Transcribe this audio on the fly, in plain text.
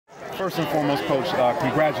First and foremost, Coach,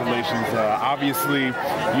 congratulations. Obviously,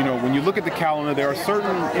 you know, when you look at the calendar, there are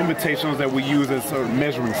certain invitations that we use as sort of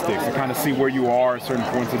measuring sticks to kind of see where you are at certain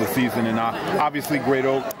points of the season. And obviously, Great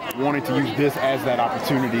Oak wanted to use this as that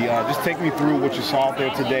opportunity. Just take me through what you saw out there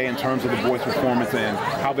today in terms of the boys' performance and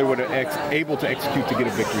how they were able to execute to get a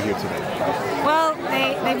victory here today. Well,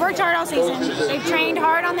 they've worked hard all season. They've trained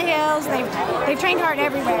hard on the hills. They've trained hard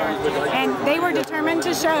everywhere. And they were determined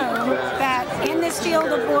to show that in this field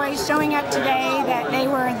of boys showing up today that they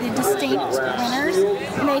were the distinct winners,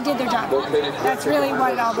 and they did their job. That's really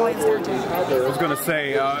what it all boils down to. I was going to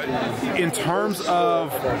say, in terms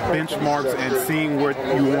of benchmarks and seeing where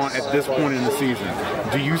you want at this point in the season,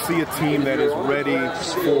 do you see a team that is ready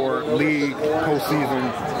for league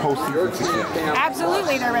postseason success?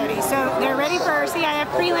 Absolutely, they're ready. So they're ready for CIF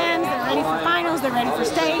prelims, they're ready for finals, they're ready for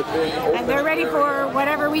state, and they're ready for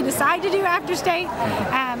whatever we decide to do after state.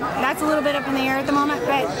 That's a little bit up in the air at the moment,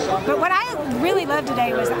 but what I really loved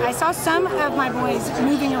today was I saw some of my boys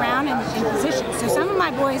moving around in positions. So some of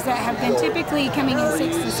my boys that have been typically coming in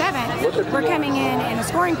 6th and 7th were coming in a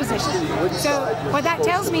scoring position. So what that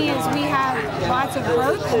tells me is we have lots of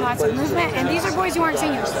growth and lots of movement, and these are boys who aren't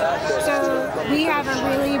seniors. So we have a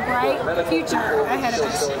really bright future ahead of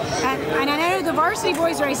us. And I know the varsity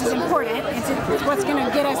boys race is important. It's what's going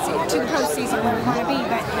to get us to the postseason where we want to be.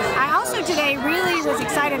 But I also today really was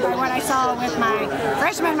excited by what I saw with my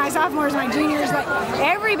freshmen, my sophomores, my juniors. Like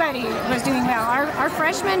everybody was doing well. Our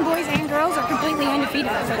freshmen, boys and girls, are completely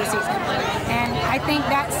undefeated for the season. And I think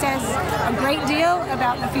that says a great deal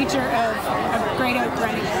about the future of Great Oak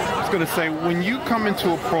running. I was going to say, when you come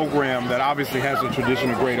into a program that obviously has a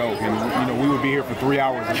tradition of Great Oak, and you know we would be here for 3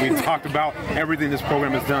 hours if we talked about everything this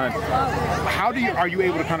program has done, are you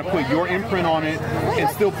able to kind of put your imprint on it and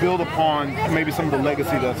still build upon maybe some of the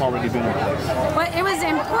legacy that's already been in place? Well, it was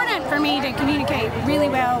important for me to communicate really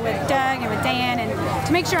well with Doug and with Dan and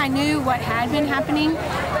to make sure I knew what had been happening.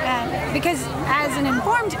 Because as an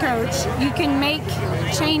informed coach, you can make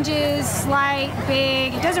changes, slight,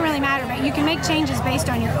 big, it doesn't really matter, but you can make changes based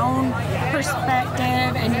on your own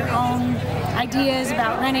perspective and your own ideas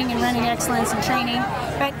about running and running excellence and training.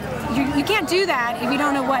 But you can't do that if you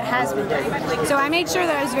don't know what has been done. So I made sure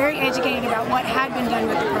that I was very educated about what had been done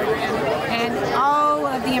with the program and all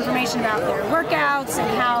of the information about their workouts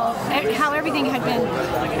and how everything had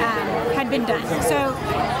been done. So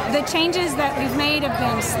the changes that we've made have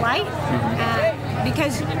been slight.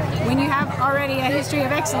 Because when you have already a history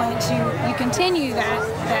of excellence, you continue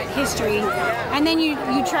that history, and then you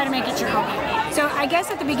try to make it your own. So I guess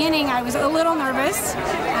at the beginning I was a little nervous,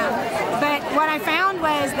 but what I found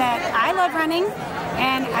was that I love running,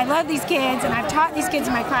 and I love these kids, and I've taught these kids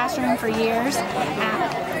in my classroom for years.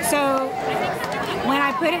 So when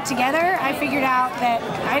I put it together, I figured out that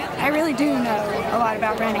I really do know a lot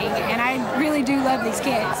about running, and I really do love these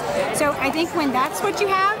kids. So I think when that's what you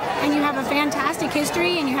have, and you have a fantastic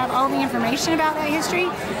history, and you have all the information about that history,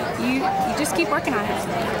 you just keep working on it.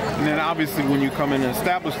 And then obviously when you come in and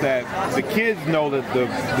establish that, the kids know that the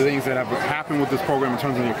things that have happened with this program in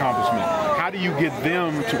terms of the accomplishment. How do you get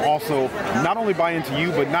them to also not only buy into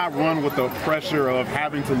you, but not run with the pressure of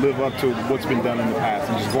having to live up to what's been done in the past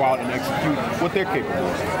and just go out and execute what they're capable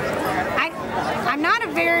of? I'm not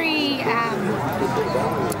a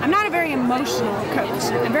very emotional coach.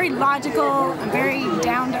 I'm very logical, I'm very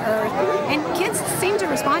down to earth, and kids seem to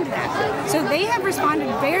respond to that. So they have responded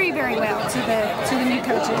very, very well to the new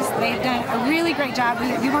coaches. They've done a really great job.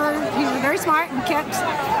 We were very smart and kept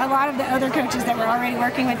a lot of the other coaches that were already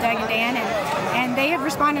working with Doug and Dan, and they have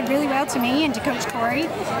responded really well to me and to Coach Corey.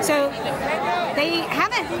 So they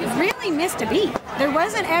haven't really missed a beat. There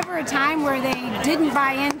wasn't ever a time where they didn't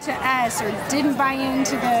buy into us or didn't buy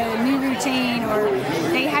into the new routine or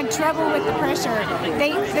they had trouble with the pressure.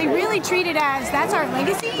 They really treat it as that's our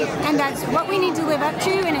legacy and that's what we need to live up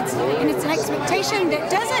to, and it's an expectation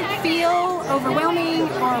that doesn't feel overwhelming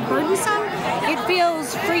or burdensome. It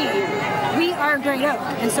feels free. We are Great Oak,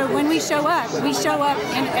 and so when we show up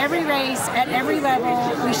in every race, at every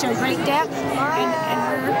level. We show great depth,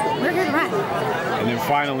 and we're here to run. And then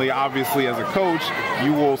finally, obviously, as a coach,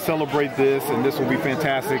 you will celebrate this, and this will be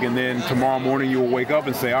fantastic. And then tomorrow morning, you will wake up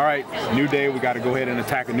and say, all right, new day, we got to go ahead and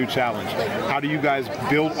attack a new challenge. How do you guys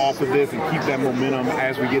build off of this and keep that momentum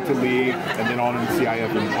as we get to league and then on into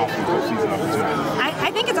CIF and possibly postseason opportunities?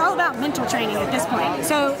 I think it's all about mental training at this point.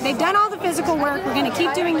 So they've done all the physical work. We're going to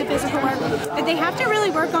keep doing the physical work. But they have to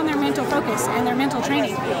really work on their mental focus and their mental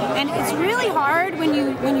training. And it's really hard when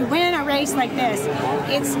you win a race like this.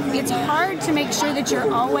 It's hard to make sure that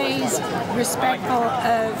you're always respectful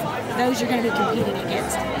of those you're going to be competing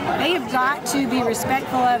against. They have got to be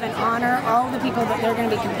respectful of and honor all the people that they're going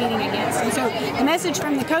to be competing against. And so the message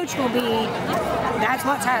from the coach will be, that's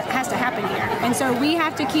what has to happen here. And so we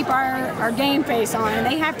have to keep our game face on, and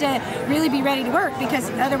they have to really be ready to work, because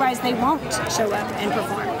otherwise they won't show up and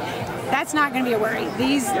perform. That's not going to be a worry.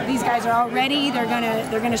 These guys are all ready. They're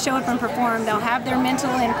going to show up and perform. They'll have their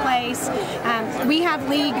mental in place. We have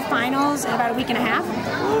league finals in about a week and a half,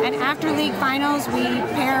 and after league finals, we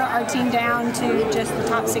pare our team down to just the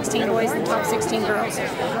top 16 boys and top 16 girls.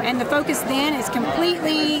 And the focus then is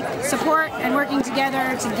completely support and working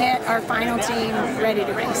together to get our final team ready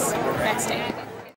to race that state.